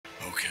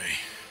Okay,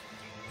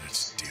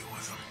 let's deal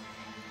with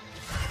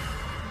them.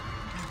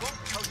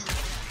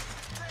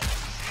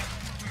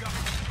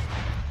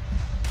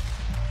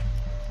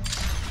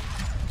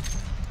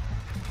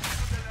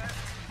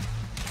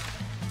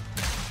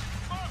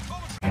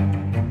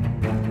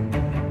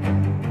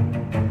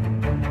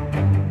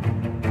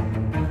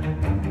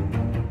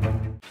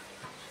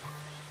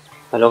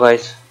 Hello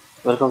guys,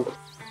 welcome to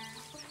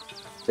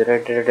the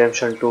Red Dead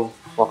Redemption 2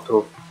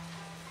 walkthrough.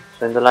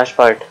 So in the last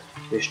part,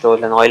 we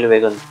stole an oil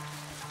wagon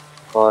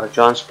for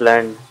John's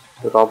plan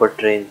to rob a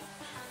train.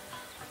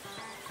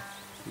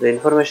 The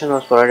information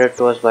was provided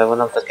to us by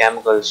one of the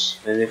camp girls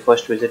when we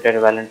first visited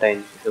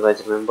Valentine, if you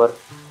guys remember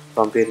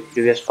from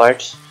previous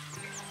parts.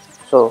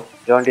 So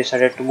John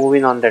decided to move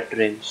in on that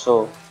train.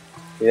 So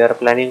we are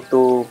planning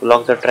to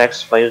block the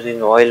tracks by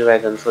using oil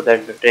wagon so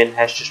that the train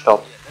has to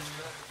stop.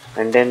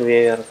 And then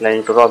we are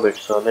planning to rob it.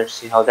 So let's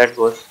see how that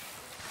goes.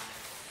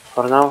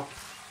 For now,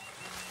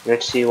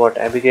 let's see what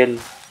Abigail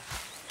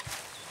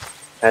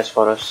has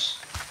for us.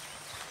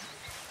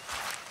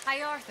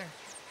 Hey, Arthur.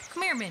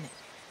 Come here a minute.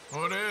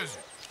 What is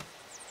it?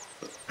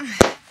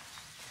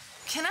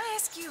 Can I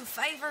ask you a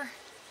favor?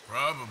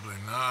 Probably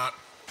not.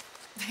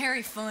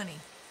 Very funny.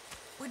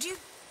 Would you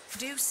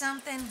do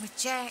something with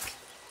Jack?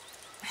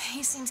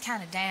 He seems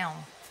kind of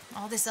down.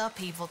 All this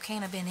upheaval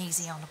can't have been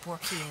easy on the poor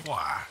kid.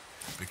 Why?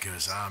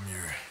 Because I'm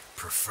your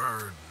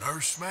preferred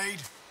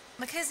nursemaid?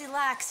 Because he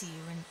likes you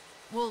and,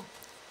 well,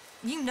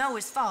 you know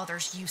his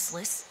father's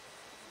useless.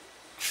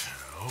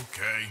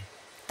 Okay.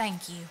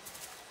 Thank you.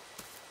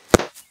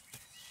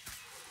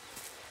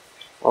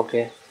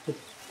 Okay.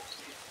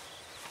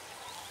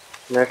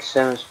 Let's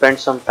spend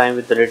some time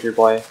with the little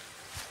boy.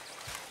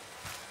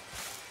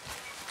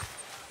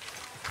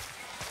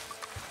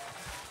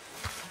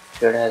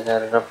 Kid has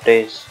had rough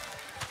days.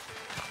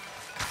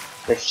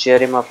 Let's cheer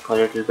him up a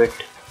little bit.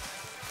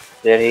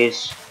 There he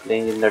is,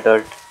 playing in the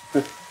dirt.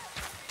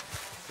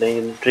 Playing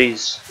in the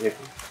trees,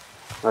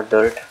 not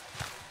dirt.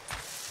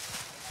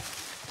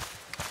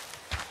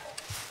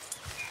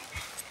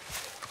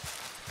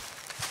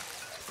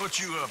 What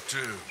you up to?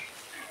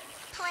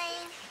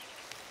 Playing,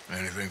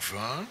 Anything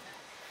fun?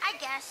 I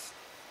guess.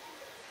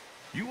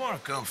 You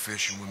want to come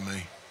fishing with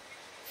me?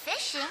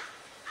 Fishing?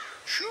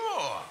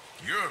 Sure.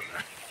 You're...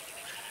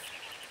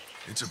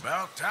 It's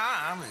about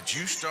time that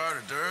you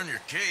started to earn your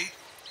keep.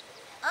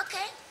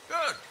 Okay,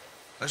 Good.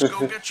 Let's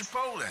go get your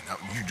pole then. Now,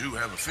 you do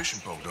have a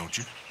fishing pole, don't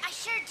you? I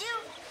sure do.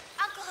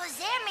 Uncle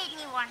Jose made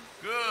me one.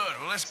 Good.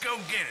 Well, let's go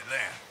get it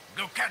then.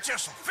 Go catch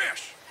us some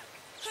fish.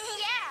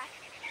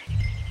 Yeah.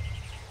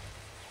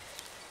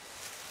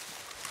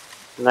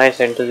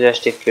 Nice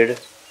enthusiastic kid.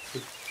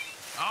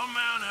 I'll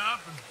mount up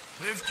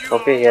and lift you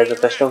Okay, he over has a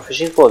the custom river.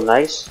 fishing pole.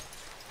 Nice.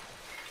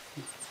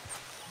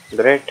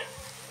 Great.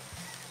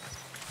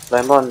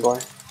 Climb on, boy.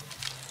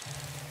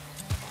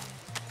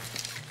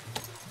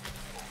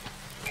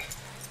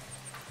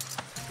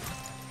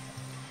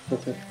 All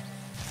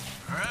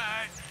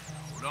right.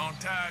 Hold on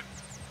tight.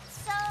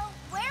 So,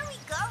 where are we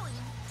going?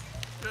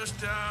 Just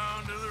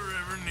down to the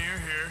river near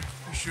here.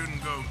 You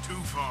shouldn't go too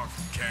far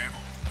from camp.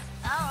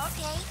 Oh,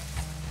 okay.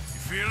 You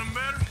feeling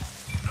better?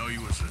 I know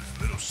you was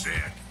a little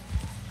sick.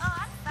 Oh,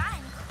 I'm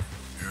fine.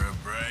 You're a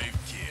brave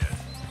kid.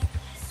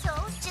 So,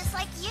 just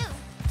like you.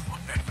 Well,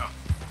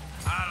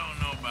 I don't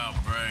know about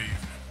brave.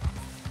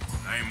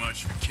 I ain't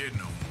much of a kid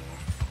no more.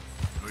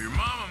 Well, your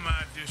mama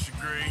might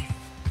disagree.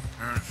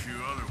 Her and a few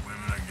other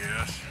women, I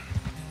guess.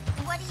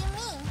 What do you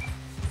mean?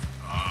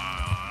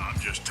 I'm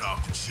just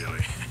talking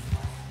silly.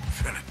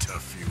 Been a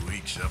tough few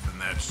weeks up in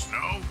that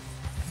snow.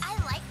 I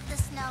like the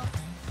snow.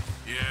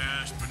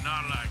 Yes, but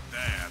not like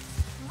that.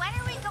 When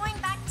are we going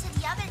back to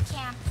the other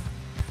camp?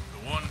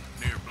 The one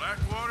near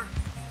Blackwater?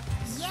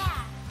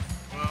 Yeah.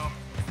 Well,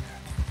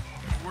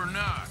 we're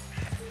not.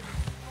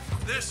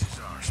 This is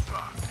our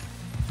spot.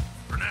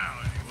 For now,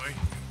 anyway.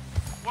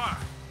 Why?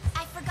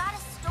 I forgot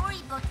a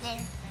storybook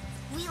there.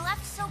 We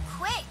left so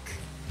quick.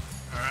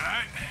 All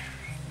right.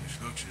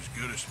 This looks as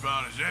good a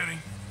spot as any.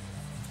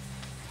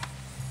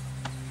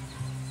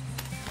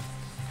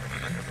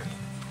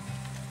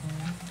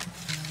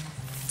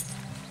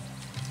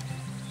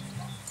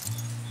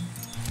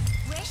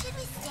 Where should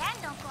we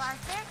stand, Uncle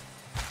Arthur?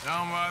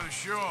 Down by the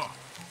shore.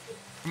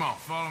 Come on,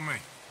 follow me.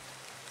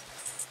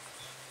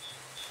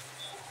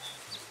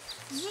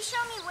 You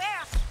show me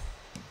where.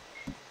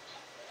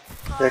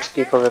 Let's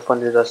keep a weapon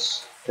with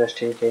us,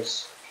 just in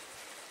case.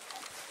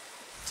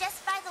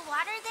 Just by the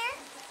water there,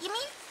 you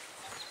mean?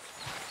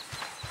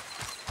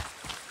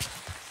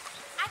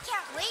 I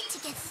can't wait to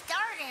get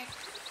started.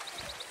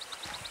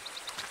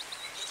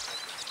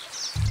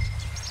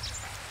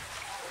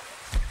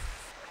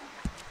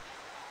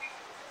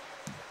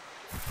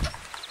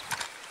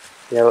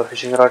 You have a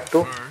fishing rod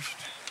too? First,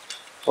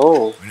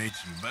 Oh, we need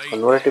some bait.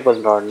 convertible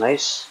rod,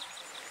 nice.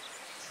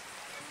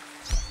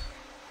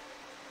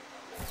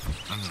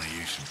 I'm gonna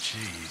use some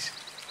cheese.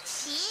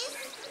 Cheese?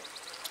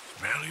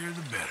 Smellier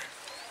the better.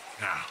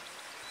 Now,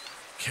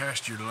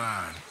 cast your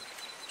line.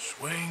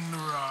 Swing the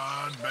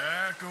rod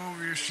back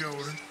over your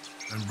shoulder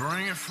and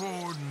bring it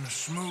forward in a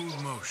smooth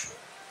motion.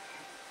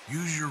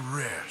 Use your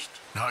wrist,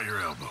 not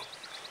your elbow.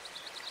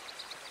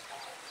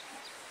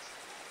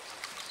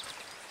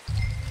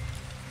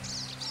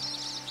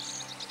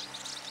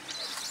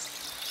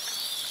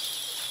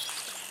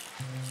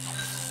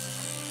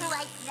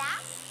 Like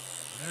that?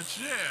 That's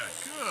it.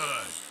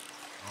 Good.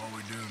 All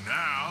we do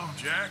now,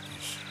 Jack,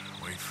 is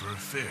wait for a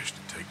fish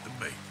to take the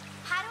bait.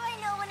 How do I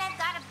know when I've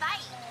got a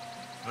bite?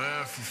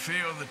 Well, if you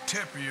feel the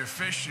tip of your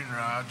fishing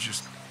rod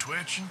just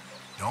twitching,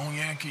 don't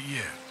yank it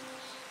yet.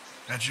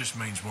 That just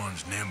means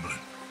one's nimbling.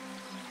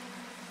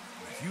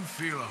 If you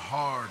feel a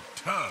hard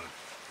tug,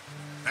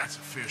 that's a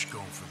fish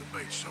going for the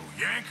bait, so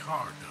yank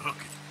hard to hook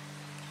it.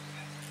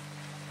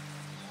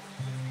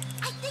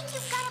 I think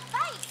you've got a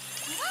bite.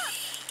 Look.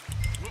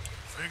 Whoop,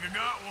 think I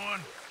got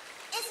one.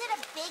 Is it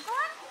a big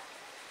one?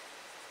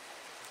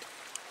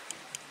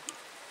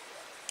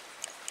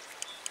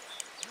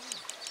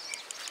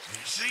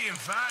 You see him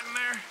fighting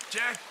there,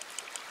 Jack?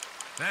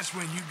 That's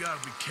when you gotta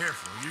be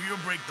careful. You'll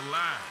break the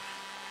line.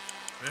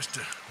 Best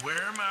to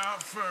wear him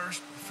out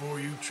first before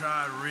you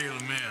try to reel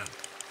him in.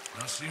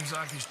 Well, seems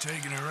like he's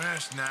taking a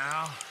rest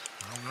now.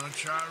 I'm gonna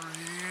try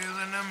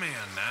reeling him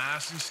in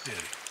nice and steady.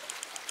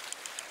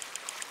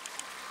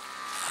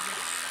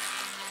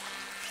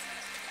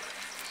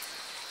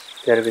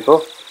 There we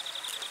go.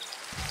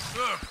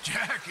 Look,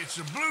 Jack, it's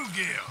a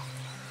bluegill.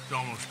 It's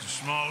almost as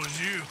small as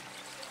you.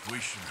 We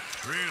should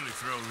really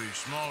throw these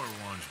smaller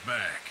ones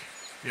back.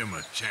 Give them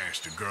a chance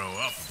to grow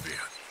up a bit.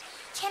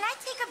 Can I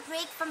take a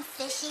break from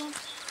fishing?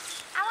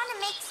 I want to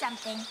make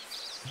something.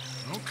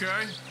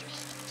 Okay.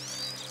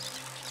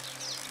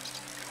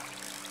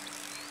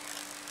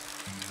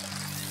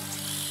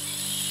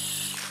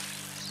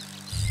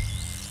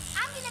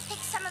 I'm gonna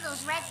pick some of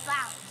those red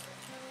flowers.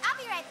 I'll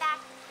be right back.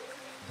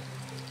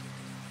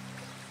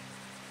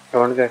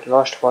 Don't get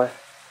lost, boy.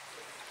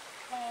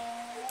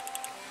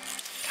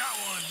 Got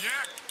one,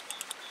 Jack.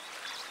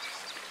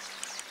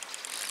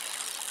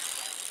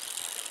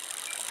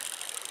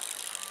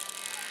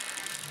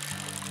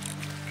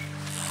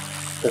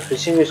 The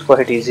fishing is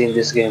quite easy in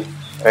this game,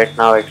 right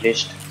now at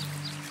least.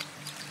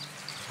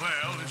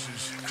 Well, this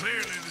is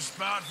clearly the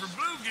spot for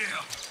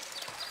bluegill.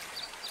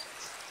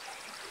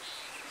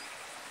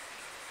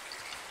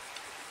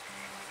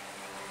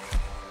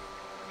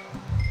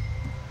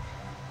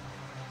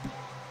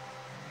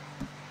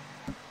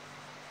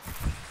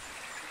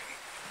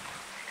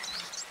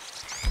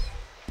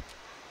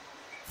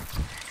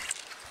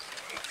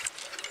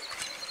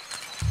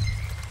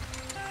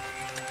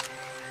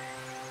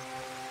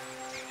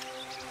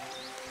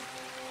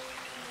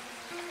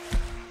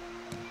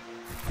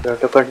 You have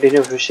to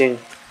continue fishing.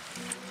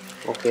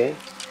 Okay.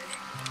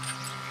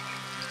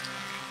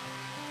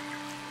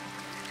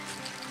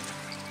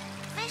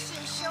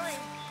 Fishing sure is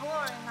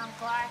boring,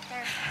 Uncle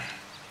Arthur.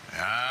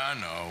 I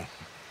know.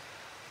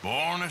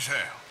 Boring as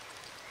hell.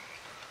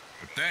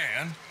 But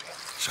then,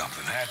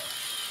 something happens.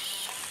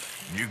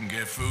 You can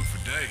get food for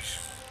days.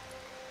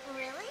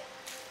 Really?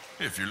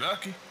 If you're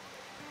lucky.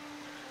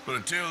 But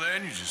until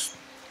then, you just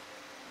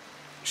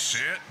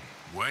sit,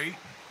 wait,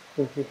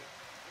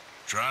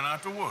 try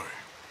not to worry.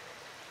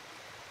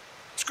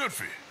 It's good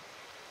for you,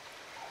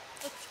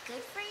 It's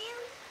good for you?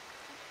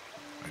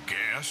 I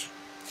guess.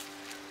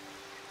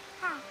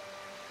 Huh.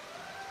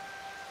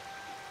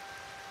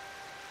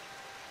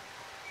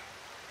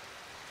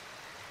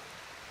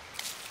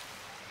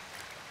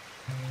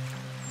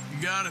 You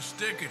gotta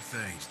stick at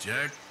things,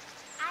 Jack.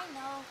 I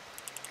know.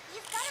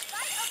 You've got a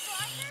bite, Uncle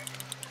Arthur.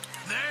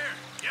 There,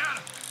 got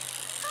it.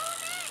 Pull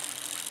him in.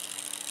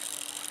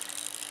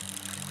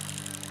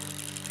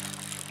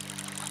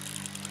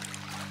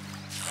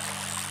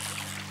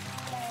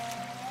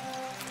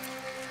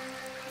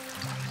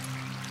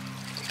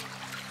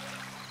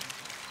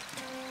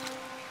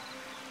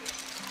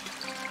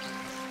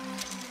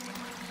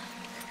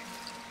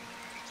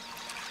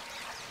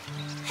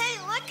 Hey,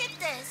 look at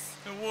this.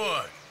 And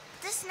what?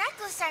 This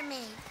necklace I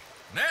made.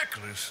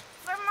 Necklace?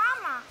 For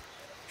Mama.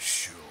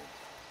 Sure.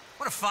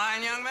 What a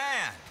fine young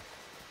man.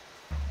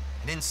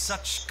 And in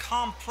such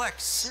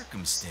complex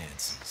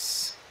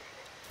circumstances.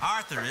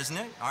 Arthur, isn't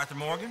it? Arthur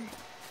Morgan?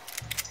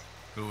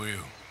 Who are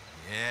you?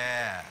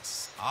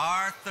 Yes,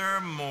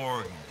 Arthur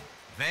Morgan.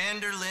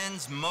 Van der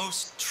Linde's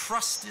most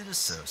trusted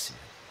associate.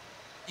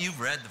 You've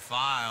read the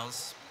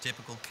files.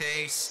 Typical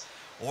case.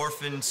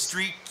 Orphaned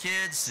street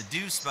kid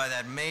seduced by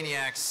that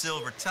maniac's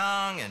silver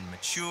tongue and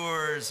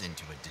matures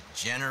into a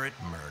degenerate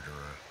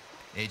murderer.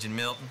 Agent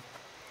Milton?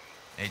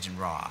 Agent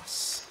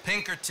Ross.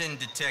 Pinkerton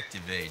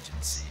Detective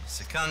Agency,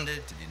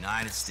 seconded to the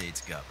United States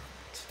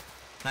government.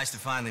 Nice to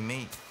finally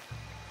meet.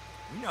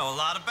 We know a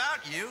lot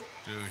about you.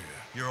 Do you?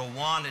 You're a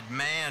wanted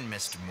man,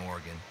 Mr.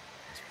 Morgan.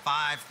 There's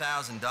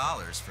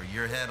 $5,000 for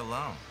your head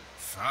alone.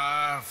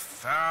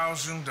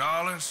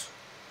 $5,000?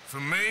 For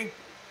me?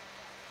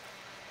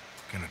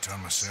 Can I turn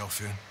myself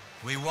in?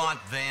 We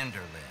want Van der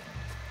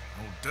Linde.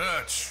 Oh,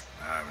 Dutch.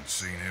 I haven't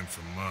seen him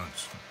for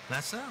months.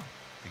 That's so.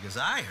 Because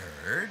I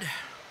heard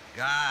a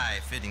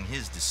guy fitting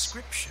his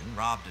description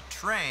robbed a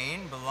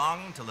train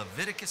belonging to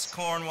Leviticus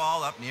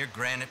Cornwall up near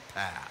Granite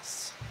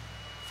Pass.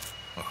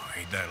 Oh,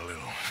 ain't that a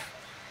little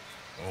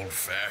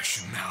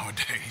old-fashioned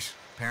nowadays?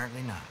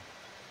 Apparently not.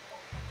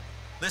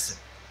 Listen.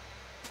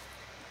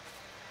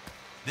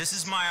 This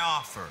is my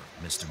offer,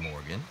 Mr.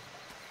 Morgan.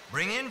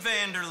 Bring in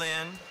Van der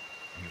Linde.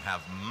 You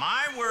have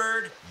my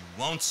word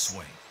you won't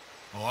swing.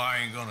 Oh, I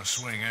ain't gonna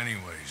swing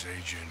anyways,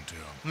 Agent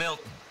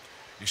Milton.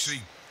 You see,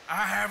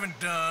 I haven't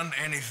done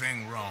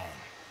anything wrong,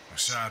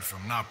 aside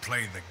from not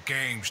playing the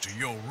games to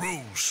your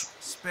rules.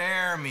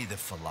 Spare me the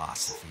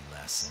philosophy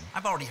lesson.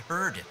 I've already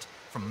heard it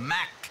from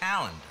Mac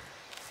Callender.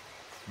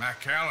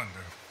 Mac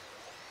Callender?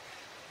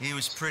 He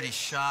was pretty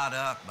shot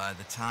up by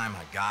the time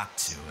I got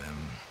to him.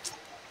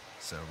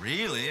 So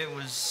really, it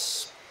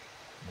was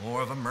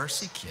more of a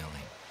mercy killing.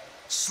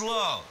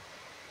 Slow,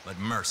 but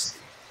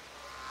merciful.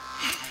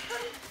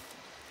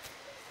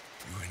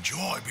 You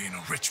enjoy being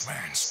a rich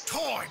man's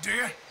toy, do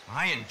you?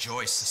 I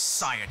enjoy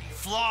society,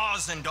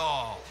 flaws and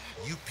all.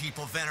 You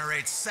people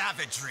venerate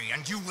savagery,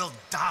 and you will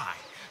die.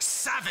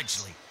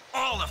 Savagely,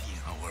 all of you.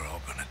 Oh, we're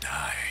all gonna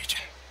die,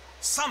 Agent.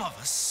 Some of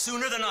us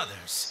sooner than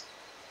others.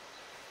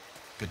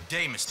 Good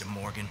day, Mr.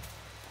 Morgan.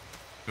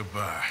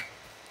 Goodbye.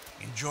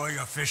 Enjoy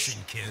your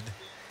fishing, kid,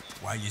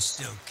 while you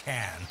still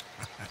can.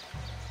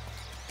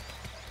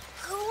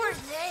 Who are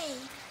they?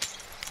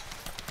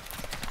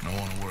 No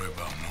one to worry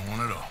about, no one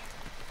at all.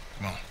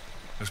 Come on,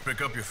 let's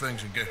pick up your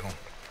things and get home.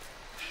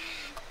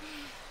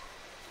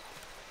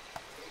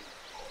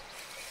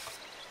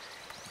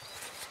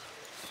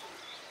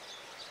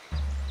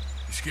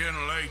 It's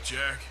getting late,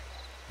 Jack.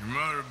 Your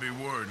mother'll be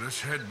worried.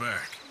 Let's head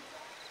back.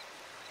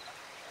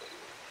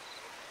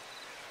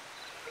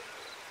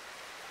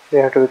 We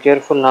have to be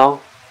careful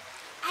now.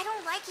 I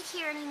don't like it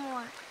here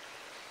anymore.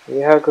 We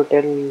have to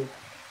tell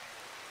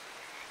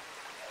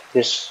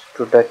this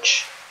to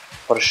Dutch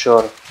for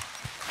sure,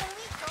 Can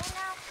we go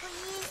now,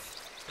 please?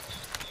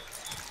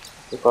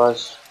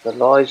 because the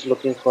law is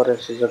looking for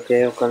us is a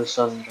grave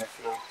concern right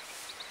now.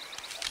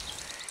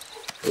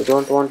 We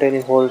don't want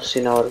any holes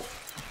in our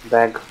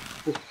bag.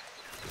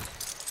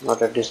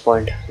 Not at this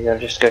point. We are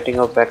just getting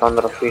up back on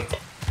our feet.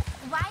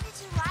 Why did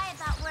you lie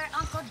about where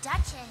Uncle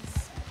Dutch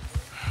is?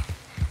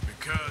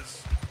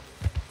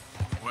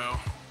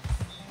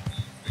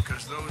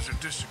 Because those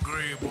are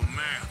disagreeable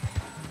men,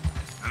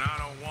 and I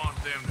don't want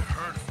them to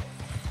hurt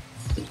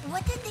them.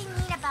 What did they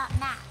mean about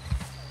Mac?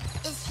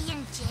 Is he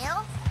in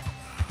jail?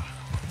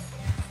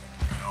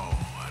 No,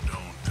 I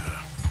don't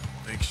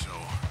think so.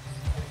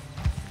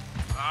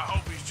 I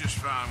hope he's just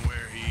fine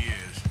where he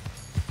is.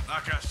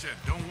 Like I said,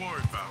 don't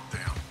worry about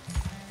them.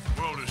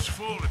 The world is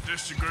full of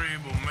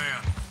disagreeable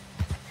men.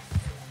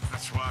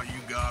 That's why you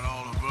got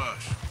all of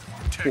us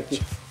to protect you.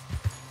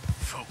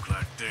 Folk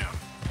like them.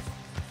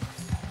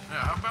 Now,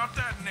 how about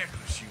that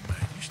necklace you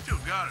made? You still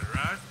got it,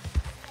 right?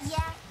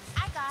 Yeah,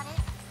 I got it.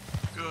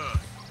 Good.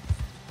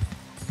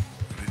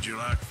 Did you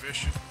like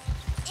fishing?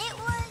 It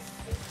was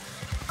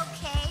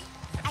okay,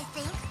 I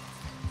think.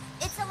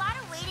 It's a lot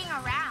of waiting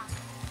around.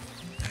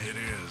 It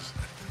is.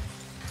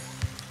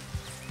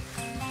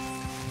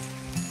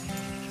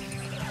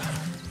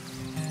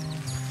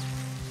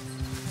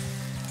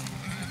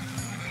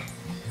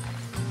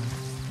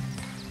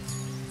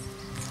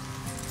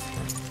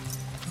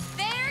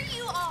 There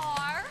you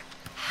are.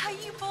 How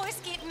you boys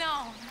getting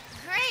on?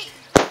 Great!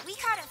 We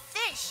caught a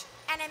fish,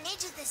 and I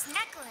made you this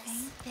necklace.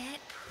 Ain't that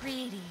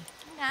pretty?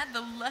 Not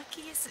the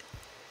luckiest.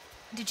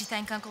 Did you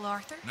thank Uncle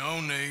Arthur? No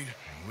need.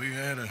 We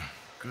had a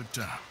good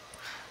time.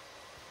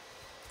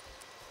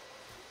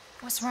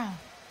 What's wrong?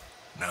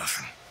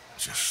 Nothing.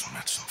 Just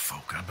met some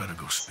folk. I better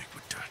go speak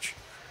with Dutch.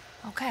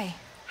 Okay.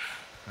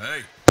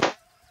 Hey,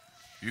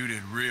 you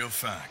did real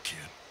fine, kid.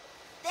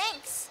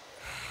 Thanks.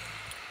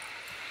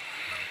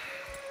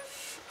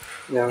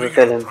 We have We to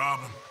tell got a him.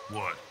 problem.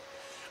 What?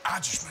 I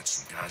just met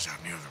some guys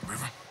out near the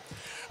river.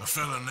 A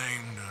fella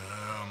named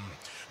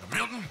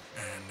Milton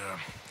and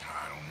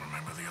I don't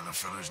remember the other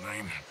fella's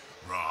name.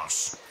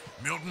 Ross.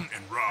 Milton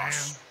and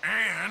Ross.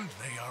 And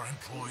they are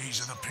employees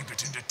of the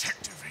Pinkerton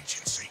Detective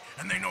Agency.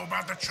 And they know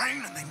about the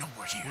train and they know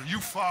we're here. Well, you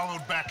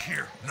followed back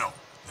here. No,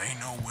 they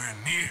know we're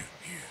near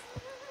here.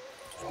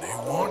 And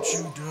they want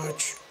you,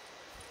 Dutch.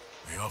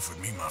 They offered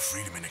me my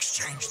freedom in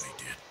exchange, they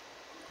did.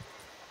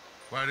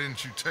 Why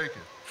didn't you take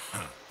it?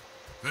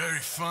 Very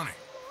funny.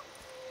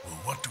 Well,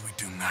 what do we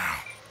do now?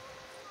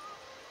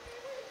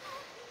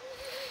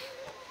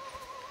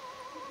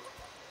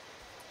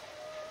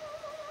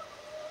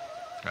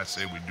 I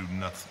say we do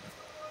nothing.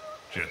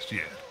 Just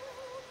yet.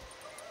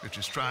 They're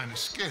just trying to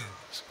scare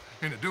us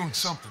into doing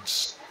something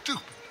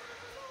stupid.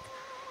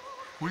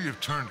 We have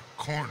turned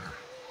a corner.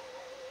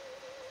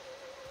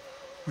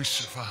 We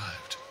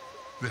survived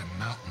them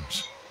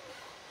mountains.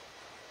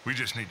 We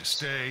just need to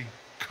stay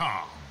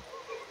calm.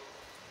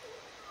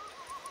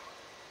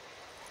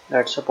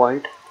 That's the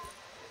point.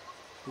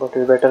 But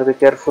we better be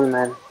careful,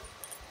 man.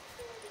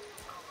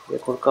 They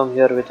could come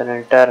here with an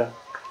entire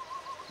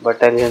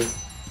battalion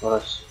for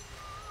us.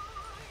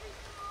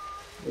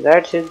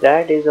 That's it,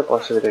 that is a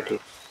possibility.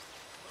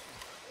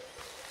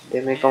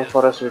 They may come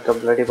for us with a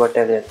bloody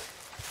battalion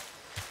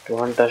to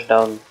hunt us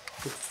down.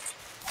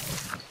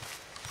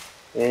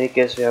 In any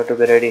case, we have to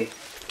be ready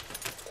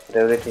for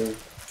everything.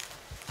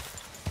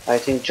 I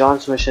think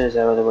John's mission is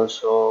available,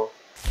 so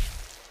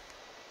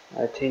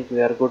I think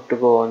we are good to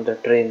go on the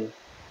train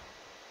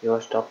he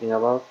was talking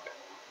about.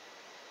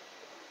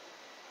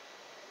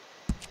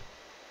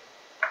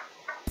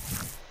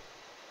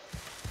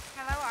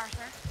 Hello,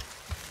 Arthur.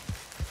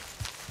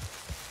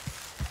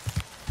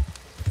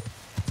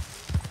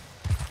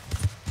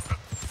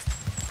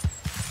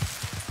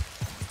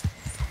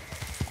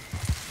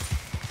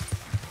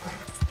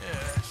 Yeah,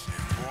 that's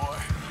it, boy.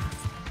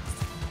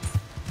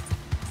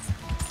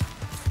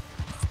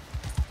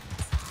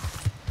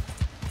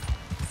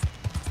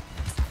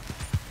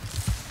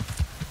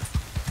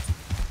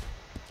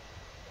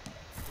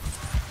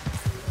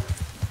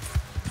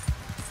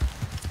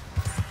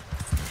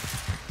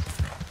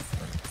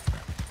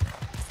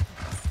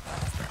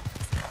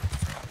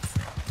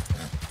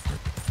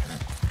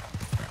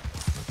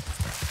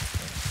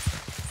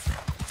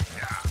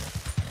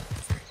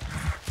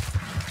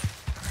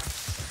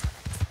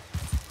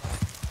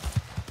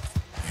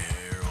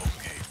 You're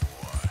okay,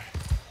 boy.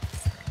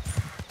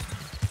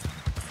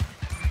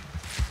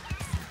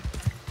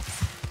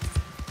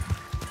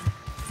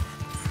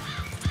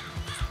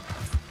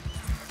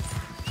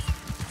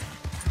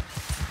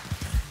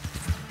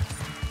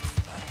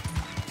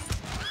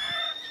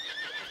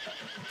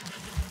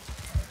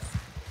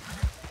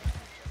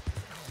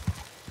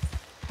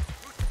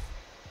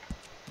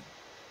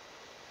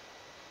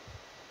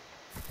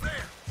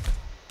 There!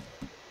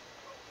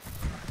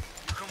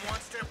 You come one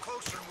step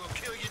closer and we'll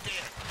kill you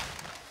dead.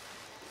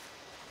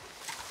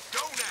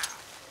 Go now!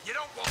 You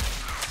don't want...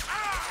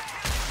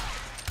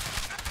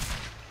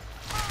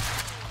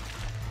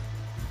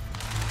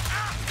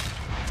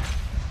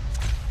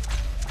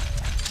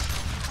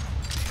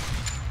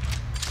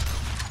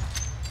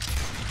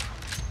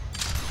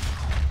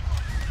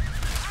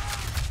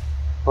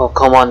 Oh,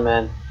 come on,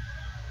 man.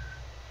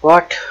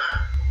 What?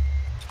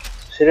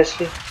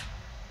 Seriously?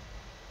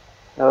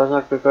 I was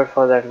not prepared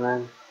for that,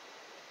 man.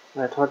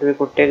 I thought we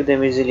could take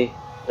them easily,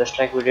 just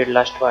like we did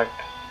last part.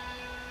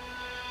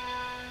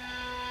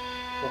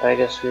 But I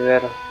guess we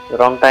were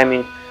wrong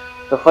timing.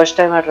 The first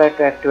time I tried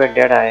to activate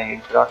Deadeye,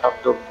 it brought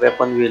up the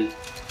weapon wheel.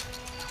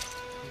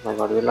 Oh my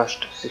god, we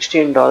lost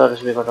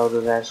 $16 because of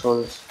those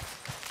assholes.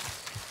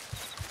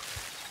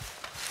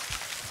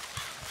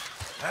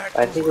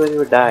 I think when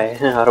we die,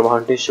 our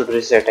bounty should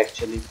reset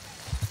actually.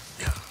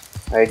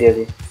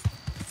 Ideally.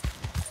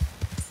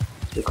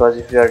 Because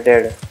if we are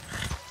dead,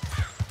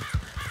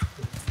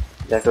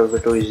 that would be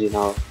too easy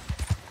now.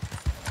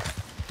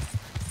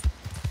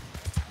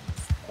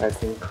 I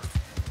think.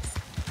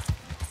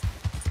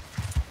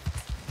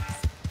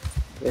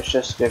 Let's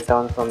just get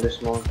down from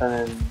this mountain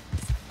and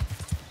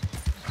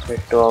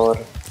head to our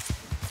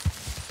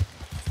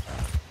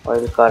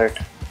oil cart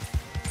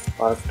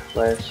parked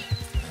place.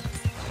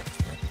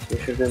 We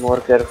should be more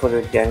careful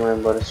with gang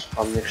members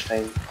from next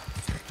time.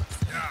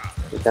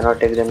 We cannot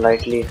take them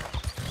lightly.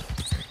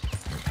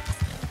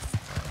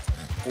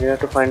 We have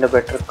to find a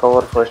better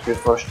cover first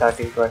before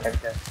starting to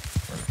attack them.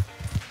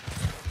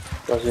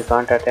 Because we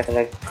can't attack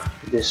like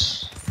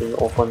this in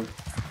open.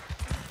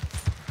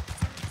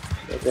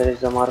 So there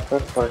is the marker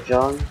for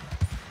John.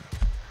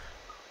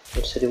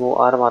 Let's remove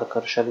our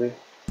marker, shall we?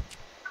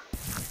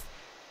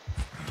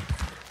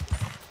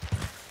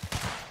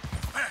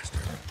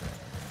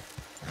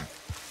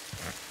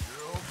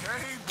 You're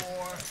okay,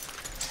 boy.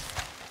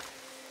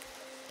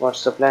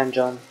 What's the plan,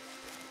 John?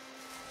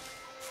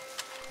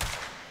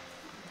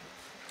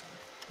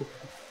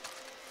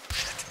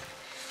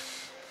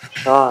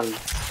 John.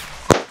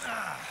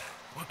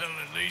 Well,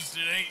 at least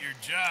it ain't your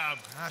job.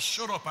 Ah,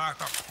 shut up,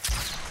 Arthur.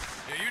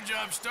 Yeah, your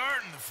job's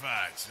starting the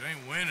fights. It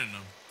ain't winning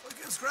them. I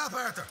can scrap,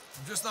 Arthur.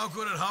 I'm just not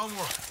good at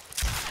homework.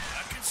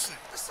 I can see.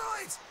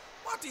 Besides,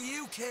 what do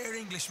you care,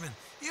 Englishman?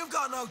 You've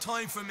got no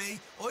time for me.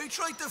 I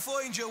tried to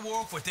find you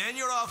work, but then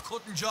you're off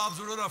cutting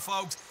jobs with other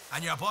folks,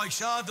 and your boy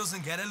Sean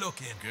doesn't get a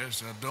look in.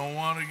 Guess I don't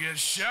want to get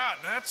shot,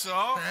 that's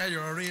all. Ah,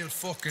 you're a real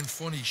fucking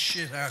funny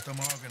shit, Arthur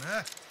Morgan,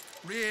 eh?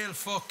 Real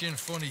fucking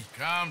funny.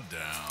 Calm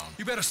down.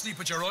 You better sleep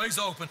with your eyes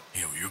open.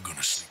 Hell, you're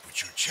gonna sleep with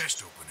your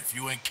chest open if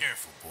you ain't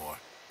careful, boy.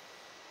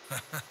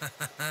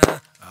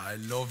 I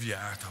love you,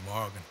 Arthur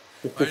Morgan.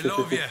 I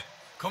love you.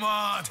 Come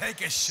on,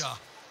 take a shot.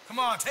 Come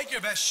on, take your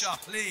best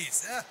shot,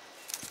 please, eh?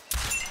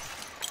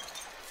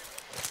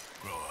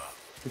 Grow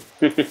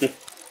up.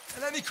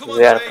 And let me come on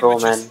We the are raid pro,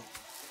 with you. man.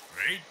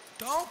 Right?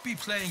 Don't be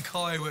playing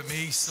coy with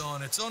me,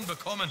 son. It's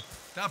unbecoming.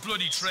 That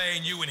bloody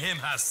train you and him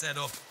has set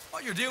up.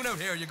 What you're doing out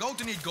here, you're going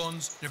to need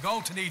guns, you're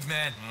going to need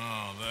men.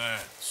 Oh,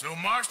 that. So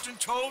Marston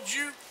told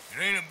you?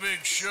 It ain't a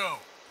big show.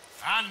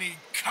 I need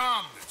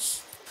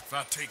calmness. If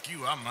I take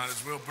you, I might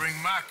as well bring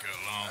Micah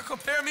along. Now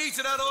compare me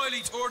to that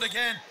oily turd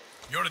again.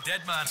 You're a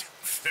dead man.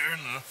 Fair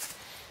enough.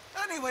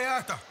 Anyway,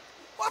 Arthur,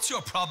 what's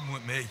your problem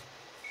with me?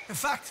 In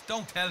fact,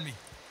 don't tell me.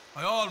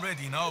 I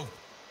already know.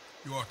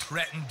 You're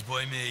threatened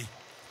by me.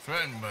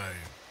 Threatened by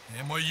you.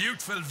 And my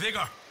youthful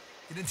vigor.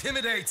 It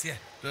intimidates you.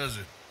 Does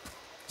it?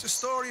 It's a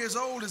story as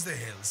old as the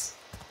hills.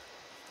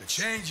 The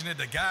changing of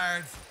the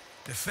guard,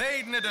 The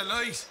fading of the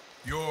light,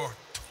 you're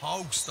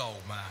toast,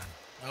 old man.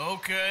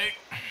 Okay.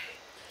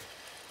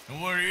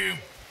 And what are you?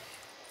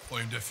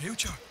 I'm the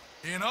future,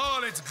 in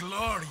all its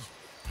glory.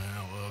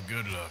 Well,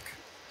 good luck.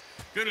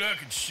 Good luck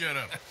and shut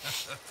up.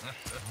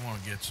 I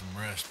want to get some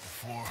rest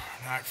before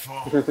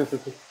nightfall.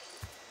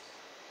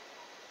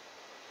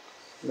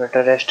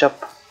 Better rest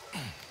up.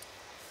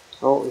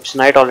 Oh, it's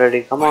night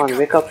already. Come on,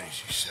 wake up.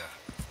 Lazy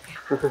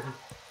son.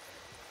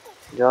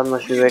 John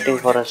must be waiting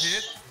for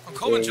us. I'm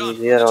coming, Okay, John.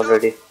 he's here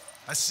already.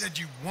 I said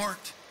you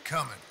weren't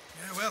coming.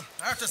 Yeah, well,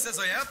 Arthur says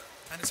I am,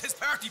 and it's his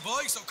party,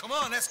 boy, so come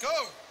on, let's go.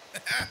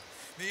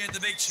 Me and the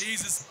big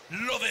cheeses,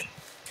 love it.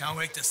 Can't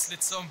wait to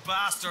slit some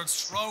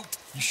bastard's throat.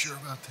 You sure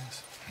about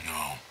this?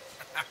 No.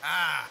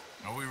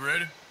 Are we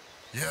ready?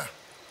 Yeah.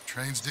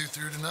 Train's due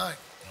through tonight.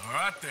 All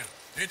right then.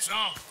 It's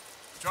on.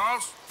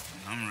 Charles?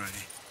 I'm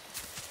ready.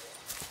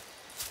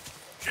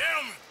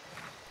 Gentlemen,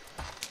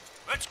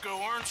 let's go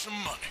earn some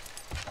money.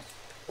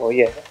 Oh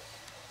yeah.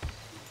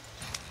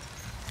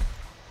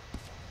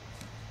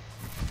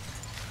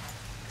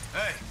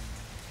 Hey,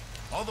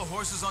 all the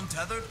horses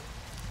untethered?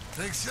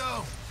 Think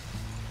so?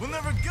 We'll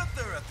never get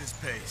there at this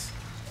pace.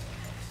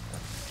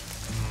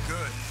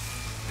 Good.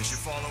 They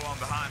should follow on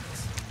behind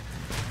us.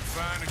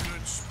 Find a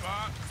good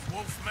spot,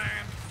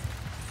 Wolfman.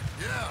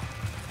 Yeah.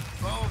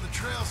 Follow the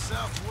trail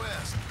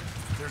southwest.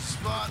 There's a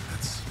spot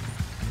that's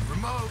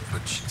remote,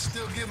 but should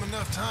still give them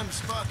enough time to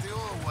spot the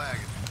oil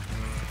wagon.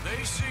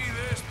 They see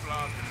this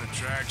blocking the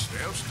tracks,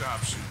 they'll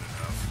stop soon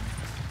enough.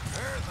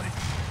 Apparently.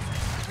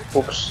 Picked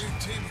Oops. up a new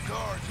team of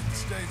guards at the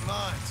state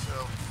line,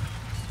 so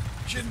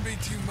shouldn't be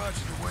too much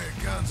in the way of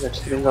guns. Let's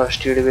bring our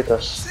steed with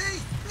us. See,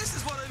 this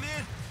is what I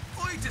mean.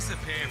 I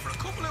disappear for a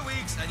couple of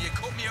weeks, and you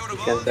cut me out We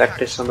of can all the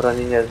practice some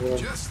running as well.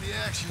 Just the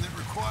action that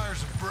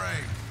requires a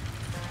brain.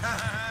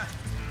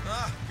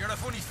 You're a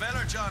funny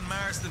fella, John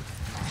Marston.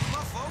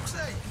 What folks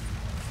say?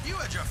 You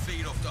had your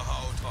feet up the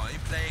whole time,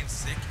 playing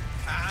sick,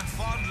 and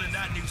fondling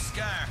that new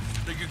scar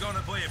like you're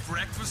gonna buy a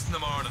breakfast in the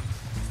morning.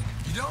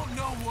 You don't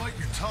know what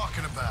you're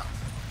talking about.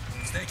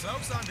 Stay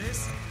close on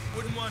this.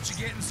 Wouldn't want you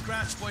getting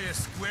scratched by a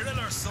squirrel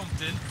or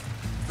something.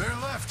 They're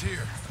left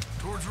here,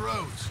 towards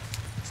Rhodes.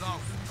 So,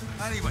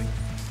 anyway,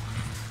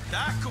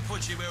 that could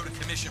put you out of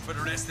commission for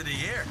the rest of the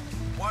year.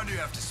 Why do you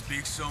have to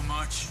speak so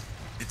much?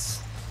 It's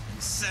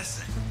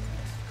incessant.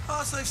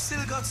 Cause I've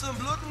still got some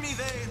blood in me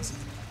veins.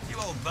 You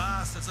old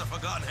bastards have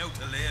forgotten how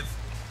to live.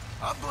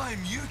 I blame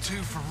you two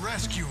for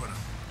rescuing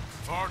him.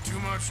 Far too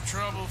much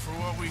trouble for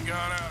what we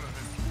got out of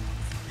it.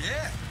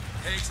 Yeah,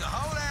 takes a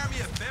whole army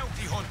of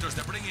bounty hunters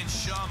to bring in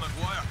Sean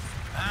McGuire.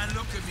 And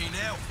look at me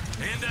now,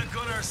 in the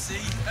gunner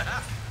seat.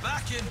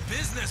 Back in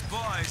business,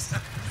 boys.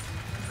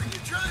 Are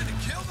you trying to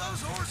kill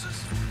those horses?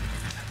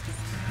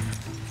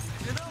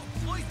 You know,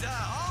 my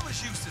dad always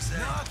used to say...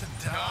 Not the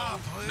dog,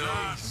 please.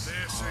 Not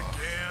this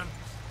again.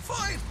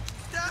 Fine,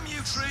 damn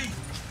you three.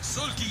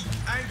 Sulky,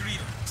 angry,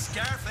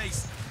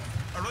 Scarface.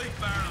 A right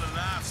barrel of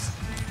laughs.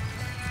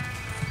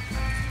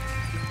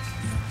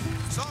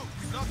 So,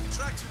 we block the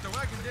tracks with the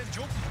wagon, then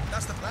jump.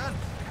 That's the plan.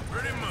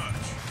 Pretty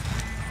much.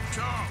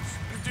 Charles,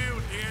 you deal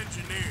with the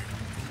engineer.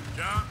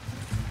 John,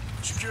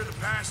 secure the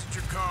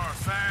passenger car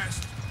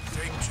fast,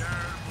 take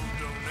charitable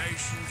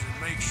donations, and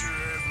make sure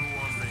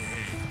everyone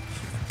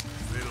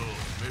behaves. Little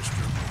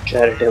Mr.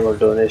 Charitable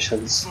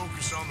donations.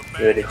 Focus on the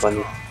Very baggage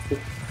funny. car.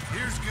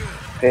 Here's good.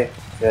 Okay,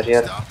 we are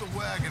here. Stop the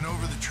wagon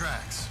over the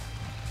tracks.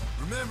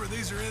 Remember,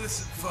 these are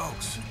innocent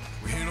folks.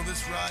 We handle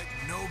this right,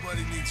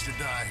 nobody needs to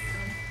die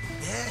here.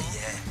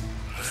 Yeah.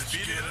 Let's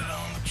get it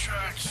on the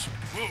tracks.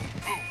 Whoa,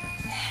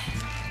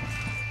 whoa.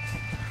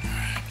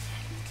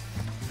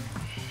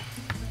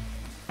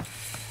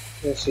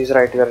 Yes, he's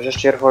right. We are just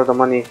here for the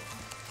money.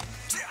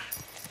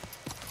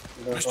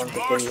 We don't Mr. want to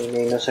kill Marston.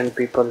 any innocent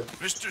people.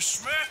 Mr.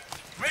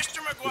 Smith, Mr.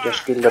 We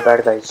just McGuire. kill the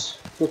bad guys.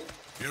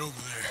 Get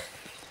over there.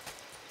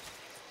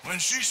 When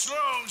she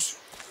slows,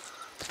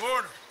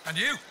 order. And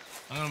you?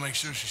 I'm gonna make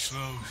sure she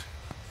slows.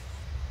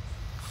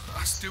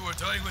 Let's do or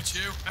die with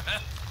you.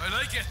 I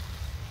like it.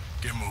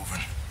 Get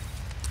moving.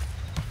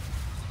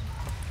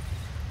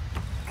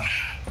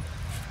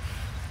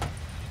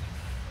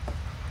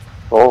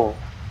 Oh,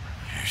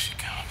 Here she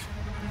comes.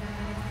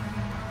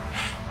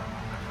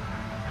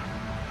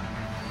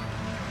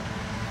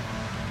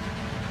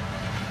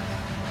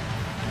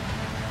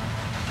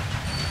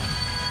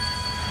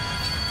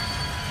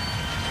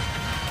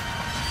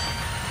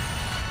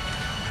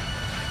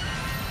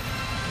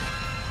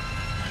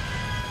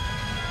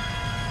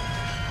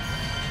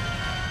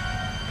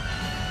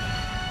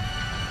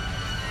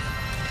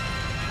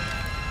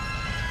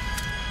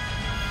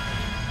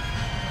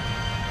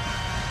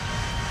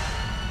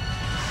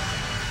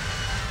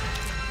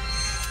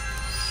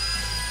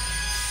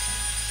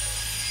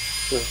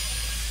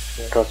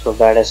 that was a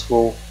badass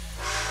move.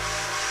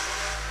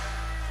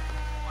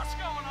 What's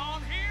going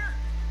on here?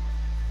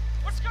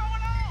 What's going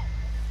on?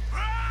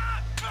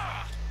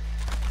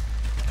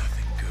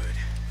 Nothing good.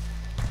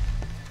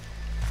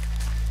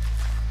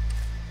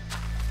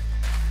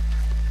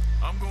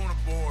 I'm going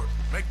aboard.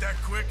 Make that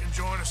quick and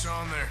join us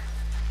on there.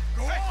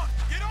 Go on!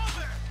 Get on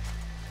there!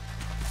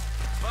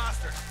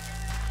 bastard.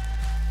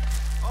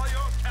 All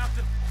yours,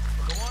 Captain.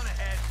 Go on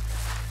ahead.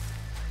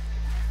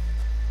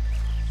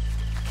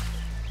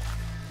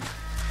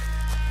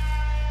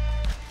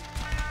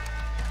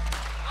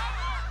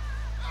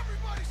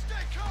 Everybody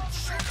stay calm.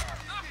 Shoot her.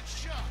 Get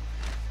shot.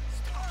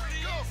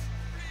 Go.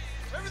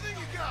 Everything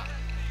you got.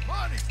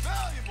 Money,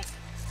 valuable.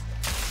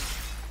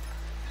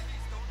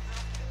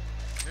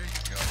 There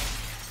you go.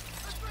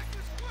 Let's make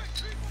this quick,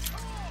 people.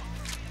 Come on.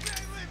 We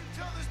ain't leaving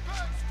till this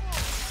bag's full.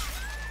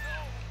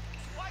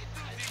 Why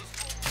do these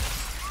fools?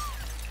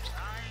 I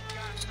ain't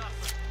got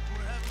nothing.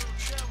 Wanna have a little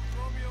chat with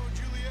Romeo and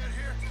Juliet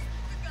here?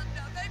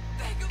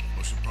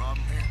 What's the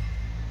problem here?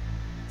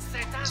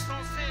 C'est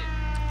insensé.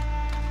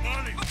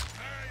 Money!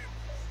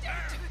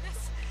 Don't do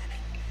this.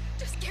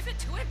 Just give it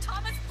to him,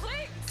 Thomas,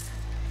 please.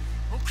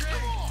 Okay.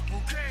 Come on.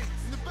 Okay.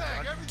 In the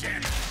bag.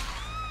 Everything. Damn it.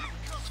 Keep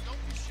it coming.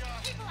 Don't be shy.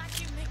 People like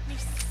you make me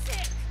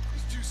sick.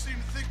 These two seem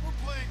to think we're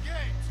playing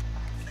games.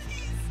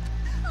 Please,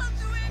 I'll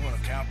do I'm anything.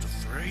 gonna count to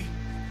 3.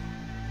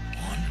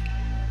 1,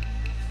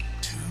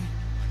 2.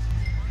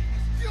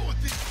 Deal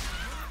with these.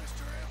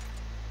 Mr. Hale.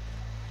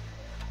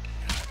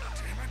 God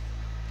damn it.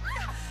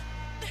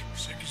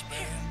 Sick as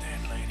bad and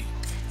dead, lady.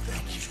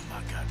 Thank you for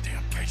my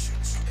goddamn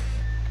patience.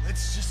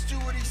 Let's just do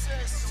what he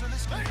says. So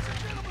this, ladies and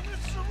gentlemen,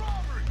 this is a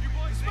robbery. You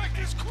boys make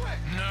this quick.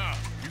 No,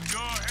 you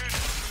go ahead and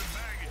to the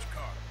baggage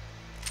car.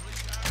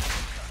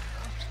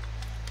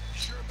 You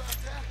sure about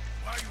that?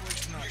 Why are you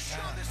wasting our You sure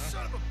time, this huh?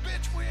 son of a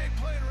bitch we ain't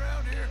playing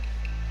around here?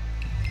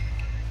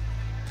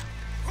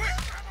 Quick,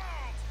 come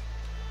on!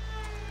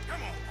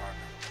 Come on,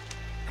 partner.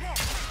 Come on.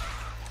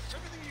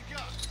 Everything you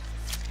got.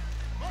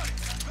 Money,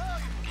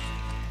 valuable.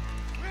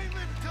 We ain't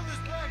leaving till this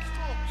bag's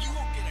full. You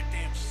won't get a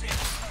damn cent.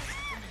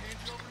 Let me hand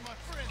you over to my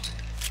friend.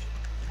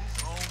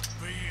 Don't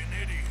be an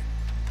idiot.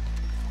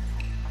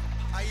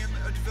 I am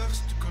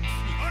adverse to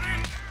conflict.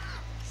 Money!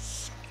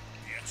 Son of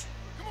a bitch.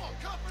 Come on,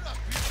 cup it up,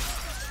 people.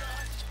 Don't be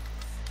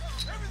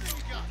shy. Everything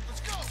you got.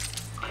 Let's go.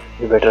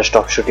 You better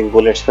stop shooting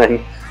bullets,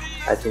 man.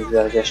 I think we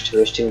are just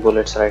wasting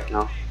bullets right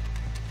now.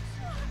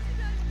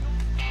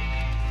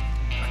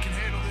 I can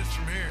handle this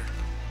from here.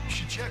 You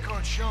should check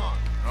on Sean.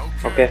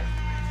 Okay. Okay.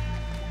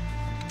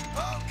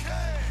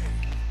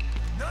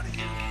 None of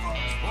you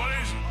folks. What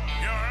is it?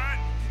 You alright?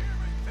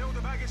 Fill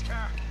the baggage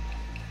car.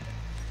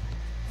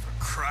 For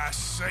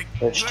Christ's sake,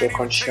 Let's you take ain't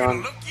on even taken a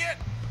Sean. look yet?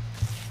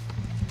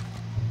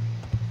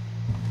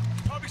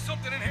 Probably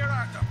something in here,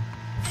 Arthur.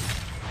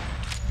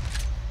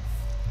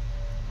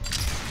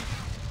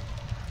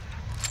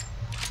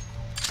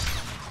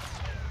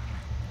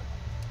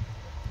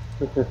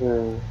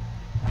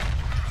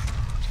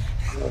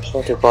 That's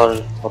what you call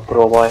a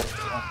pro boy.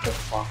 What the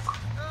fuck?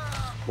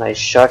 Nice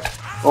shot.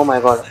 Oh my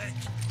god.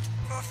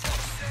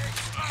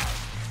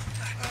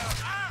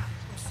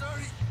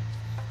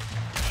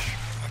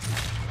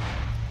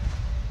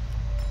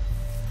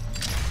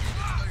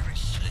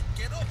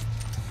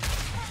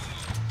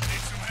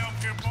 Need some help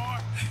here,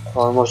 boy?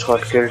 Almost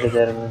got killed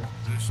there, man.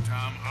 This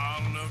time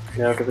I'll look.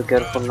 You have to be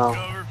careful now.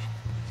 Try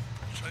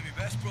my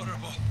best, brother,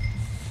 but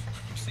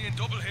I'm seeing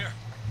double here.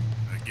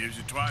 That gives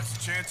you twice the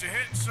chance of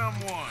hitting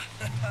someone.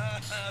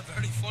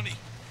 Very funny.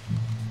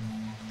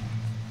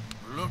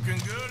 We're looking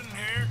good in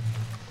here.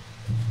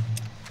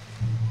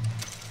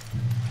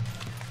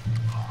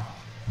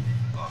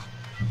 Oh,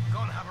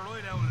 gonna have a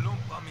right out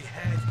lump on me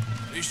head.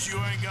 At least you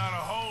ain't got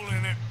a hole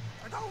in it.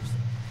 Are those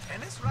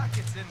tennis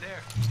rackets in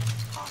there?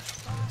 Gosh,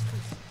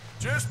 bastards.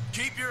 Just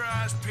keep your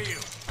eyes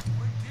peeled.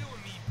 I'm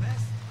doing me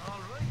best,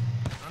 all right?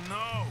 I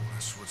know,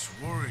 that's what's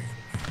worrying me.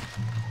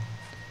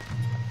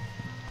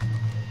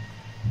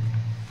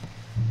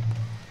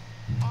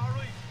 All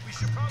right, we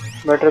should probably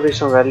be... Better be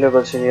some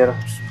valuables in here.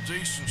 Some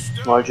decent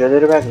stuff. Small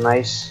jewelry bag,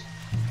 nice.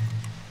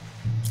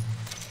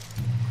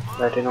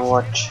 But you know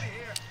what?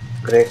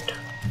 Great.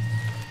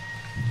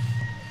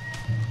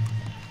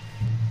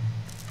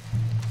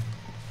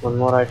 One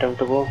more item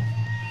to go.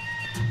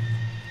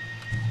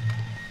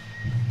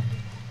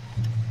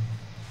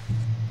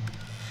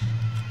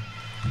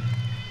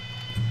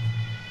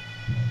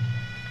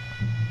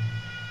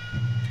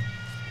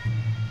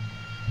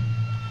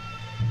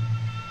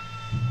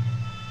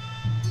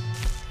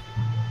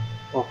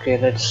 Okay,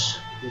 let's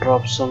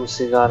drop some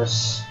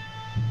cigars.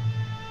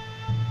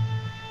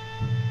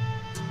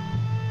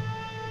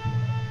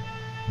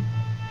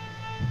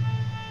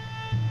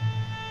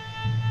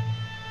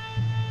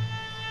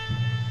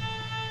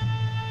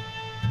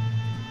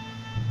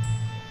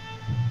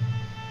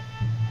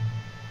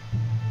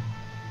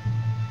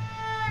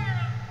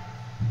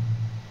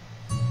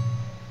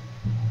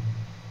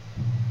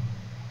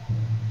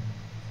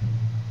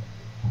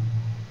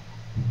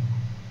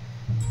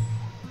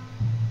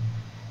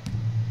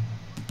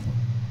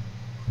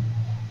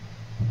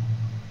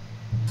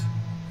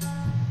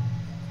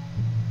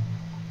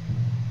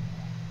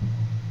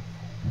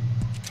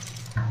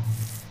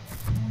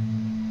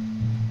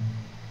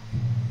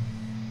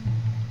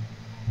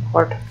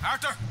 What?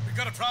 Arthur, we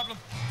got a problem.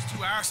 There's two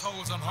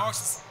arseholes on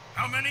horses.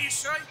 How many you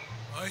say?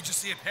 I just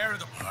see a pair of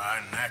them.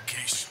 In that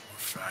case, we're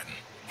fighting.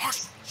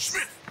 Marston,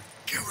 Smith,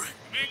 get ready.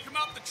 Men come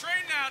up the train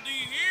do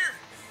you hear?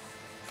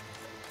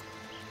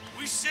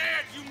 We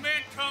said you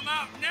men come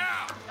out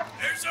now.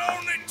 There's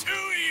only 2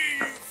 of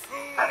you, you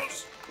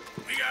fools.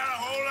 We got a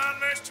whole lot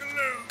less to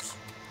lose.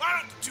 Why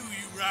don't the 2 of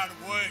you ride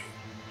away?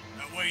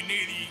 That way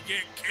neither you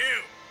get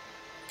killed.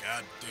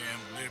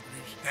 Goddamn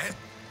liberties. Ed,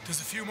 there's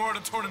a few more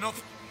to torn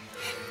enough.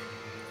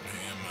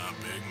 Damn my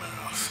big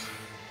mouth.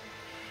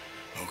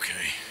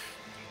 Okay,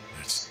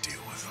 let's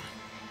deal with them.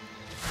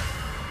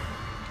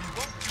 He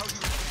won't tell you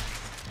again.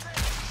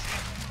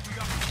 We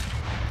got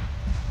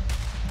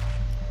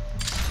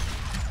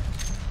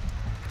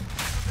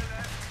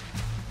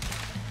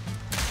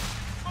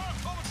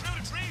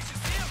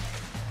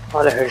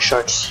All the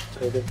headshots,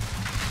 baby.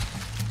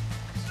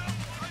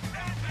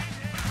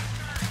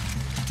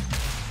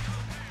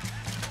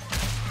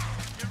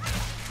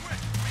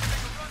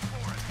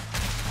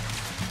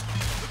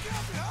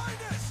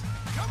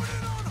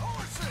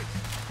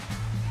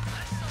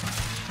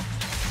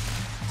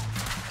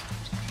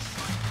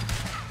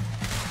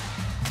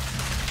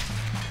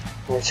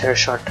 Nice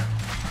headshot.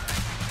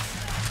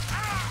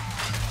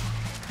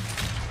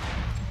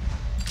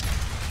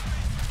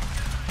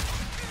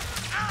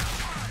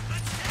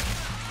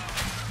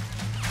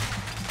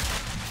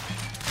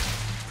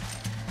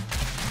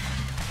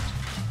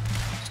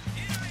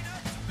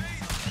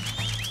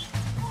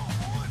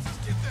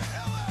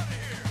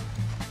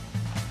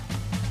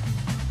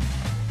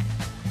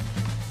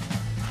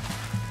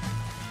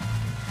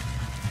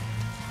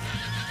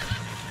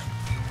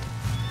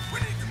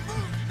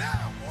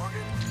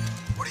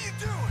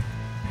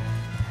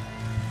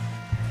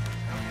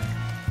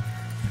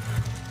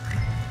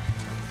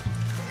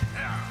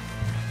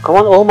 Come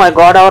on, oh my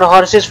god, our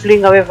horse is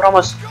fleeing away from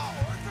us.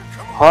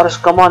 Horse,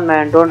 come on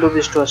man, don't do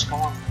this to us,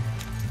 come on.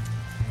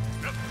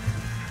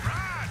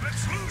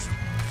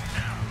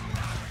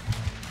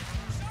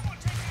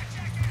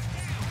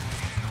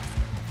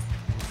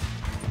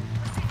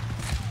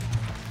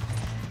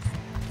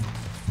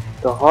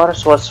 The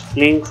horse was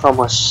fleeing from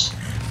us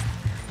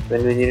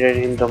when we needed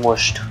him the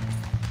most.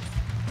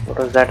 What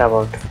was that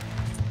about?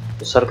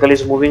 The circle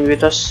is moving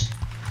with us?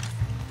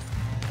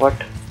 What?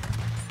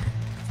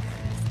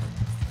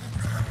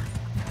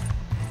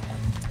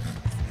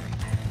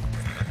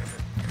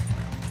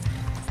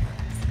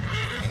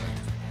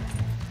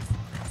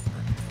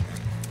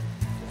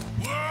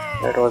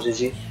 That was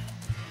easy.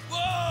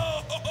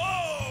 Whoa!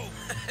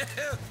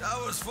 That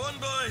was fun,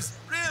 boys.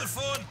 Real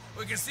fun.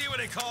 We can see what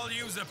they call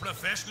you the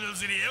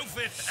professionals in the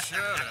outfit. Shut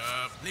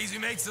up. At least we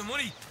made some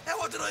money. Hey,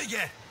 what did I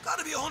get?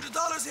 Gotta be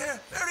 $100 here.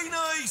 Very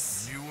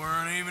nice. You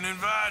weren't even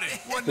invited.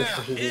 What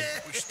now?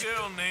 We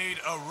still need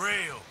a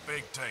real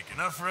big take.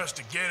 Enough for us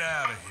to get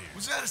out of here.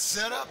 Was that a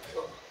setup?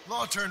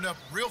 Law turned up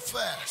real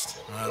fast.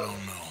 I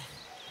don't know.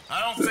 I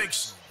don't think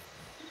so.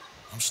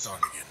 I'm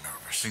starting to get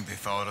nervous. Think they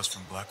followed us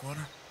from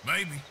Blackwater?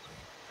 Maybe.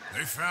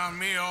 They found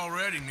me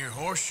already near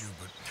Horseshoe,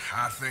 but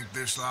I think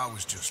this lot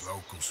was just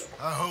locals.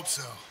 I hope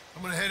so.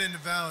 I'm gonna head into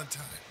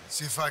Valentine.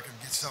 See if I can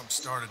get something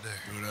started there.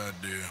 Good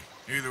idea.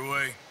 Either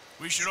way,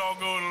 we should all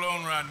go it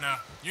alone right now.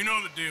 You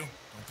know the deal.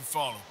 Don't be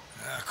followed.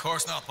 Of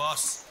course not,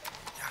 boss.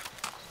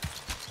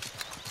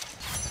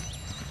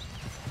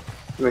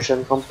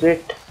 Mission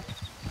complete.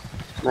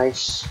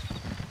 Nice.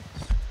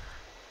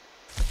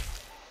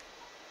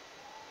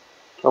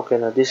 Okay,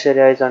 now this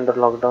area is under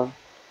lockdown.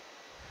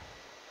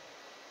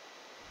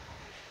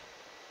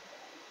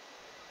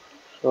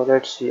 So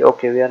let's see.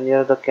 Okay, we are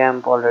near the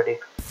camp already.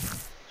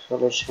 So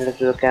let's head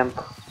to the camp.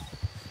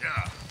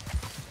 Yeah.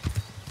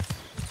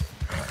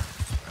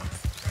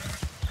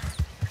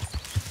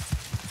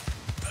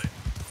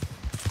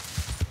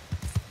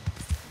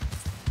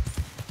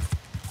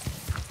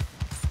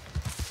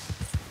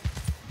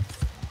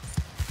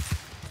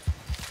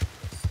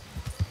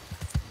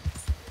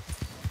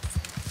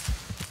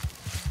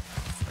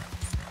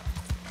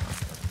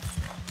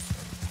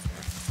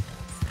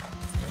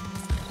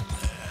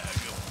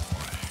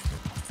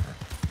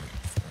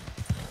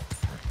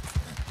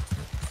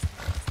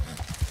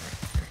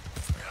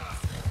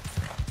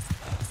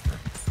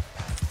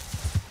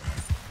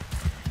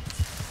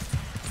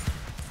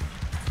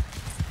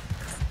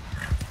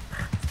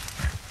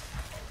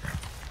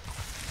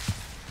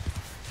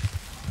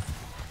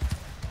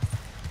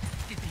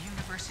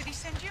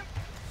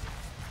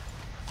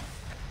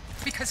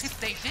 Because if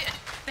they did,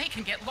 they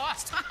can get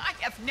lost. I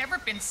have never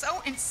been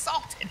so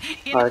insulted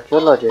in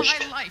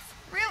Archaeologist. all my life.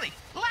 Really,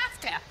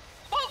 laughed at.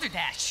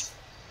 Balderdash.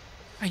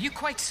 Are you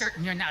quite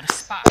certain you're not a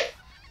spy?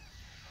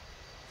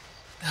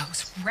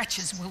 Those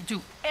wretches will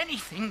do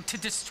anything to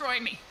destroy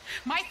me.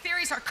 My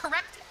theories are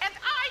correct, and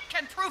I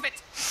can prove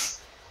it.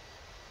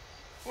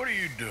 What are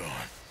you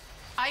doing?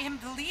 I am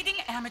the leading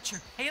amateur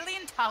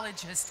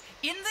paleontologist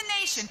in the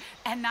nation,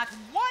 and not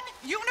one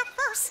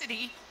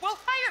university will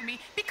hire me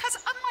because,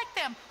 unlike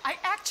them, I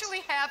actually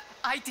have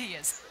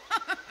ideas.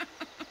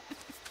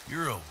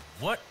 You're a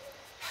what?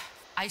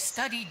 I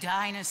study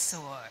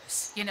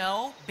dinosaurs. You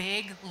know,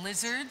 big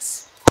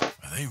lizards.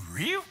 Are they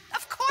real?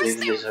 Of course Big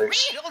they're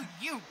lizards. real,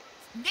 you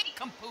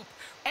nincompoop.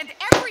 And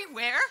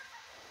everywhere.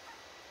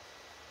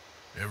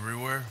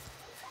 Everywhere?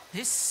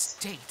 This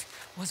state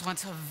was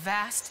once a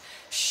vast,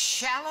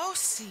 shallow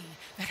sea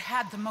that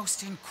had the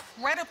most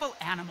incredible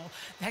animal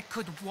that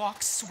could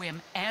walk,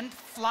 swim, and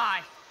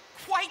fly.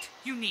 Quite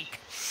unique.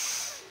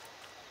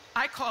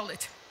 I call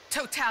it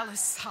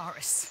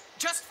Totalisaurus.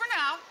 Just for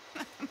now.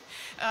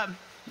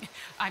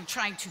 I'm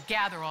trying to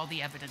gather all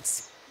the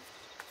evidence.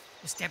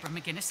 Miss Deborah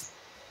McGinnis.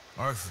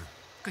 Arthur.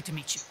 Good to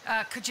meet you.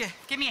 Could you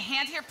give me a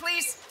hand here,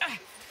 please?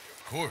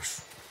 Of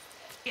course.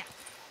 Yeah.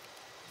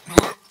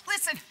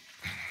 Listen,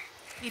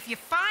 if you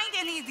find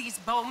any of these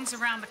bones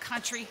around the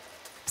country,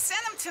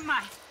 send them to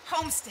my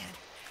homestead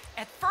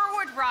at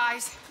Furwood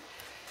Rise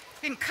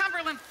in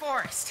Cumberland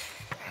Forest.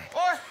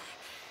 Or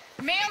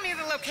mail me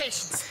the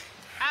locations.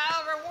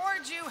 I'll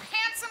reward you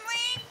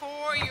handsomely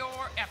for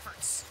your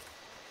efforts.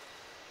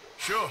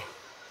 Sure.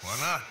 Why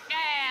not?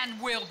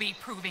 And we'll be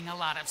proving a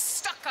lot of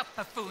stuck-up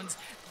buffoons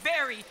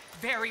very,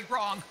 very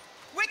wrong.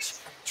 Which,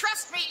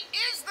 trust me,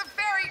 is the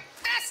very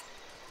best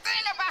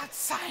thing about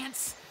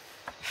science.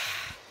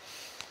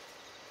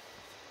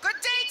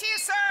 Good day to you,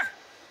 sir.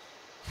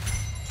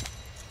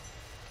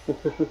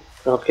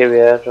 Okay, we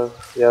have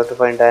to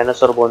find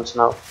dinosaur bones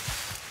now.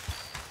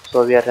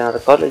 So we are an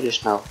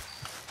archaeologist now.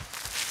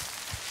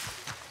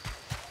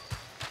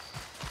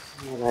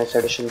 A nice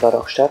addition by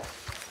Rockstar.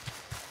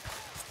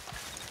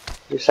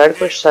 The side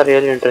quests are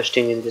really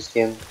interesting in this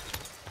game.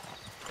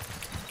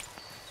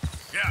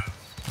 Yeah.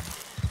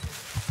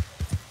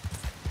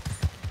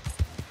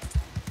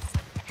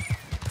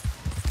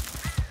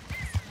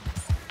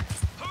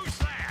 Who's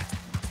that?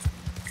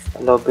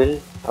 Hello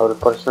Bill, our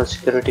personal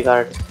security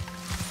guard.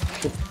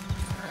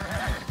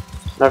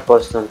 Not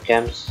personal,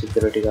 Cam's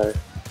security guard.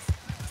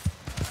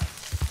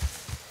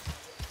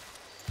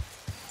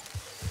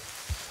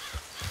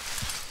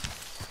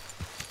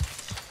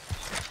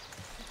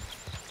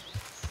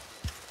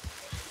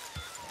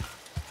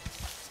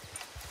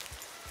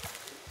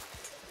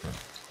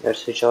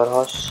 Let's switch our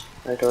horse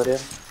right over here.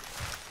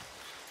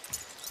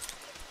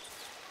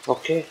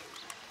 Okay,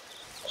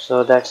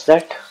 so that's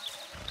that.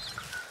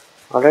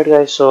 Alright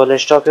guys, so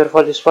let's stop here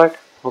for this part.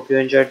 Hope you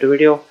enjoyed the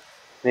video.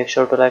 Make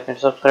sure to like and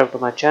subscribe to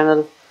my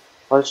channel.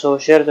 Also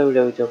share the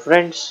video with your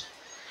friends.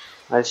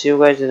 I'll see you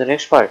guys in the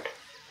next part.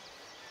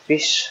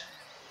 Peace.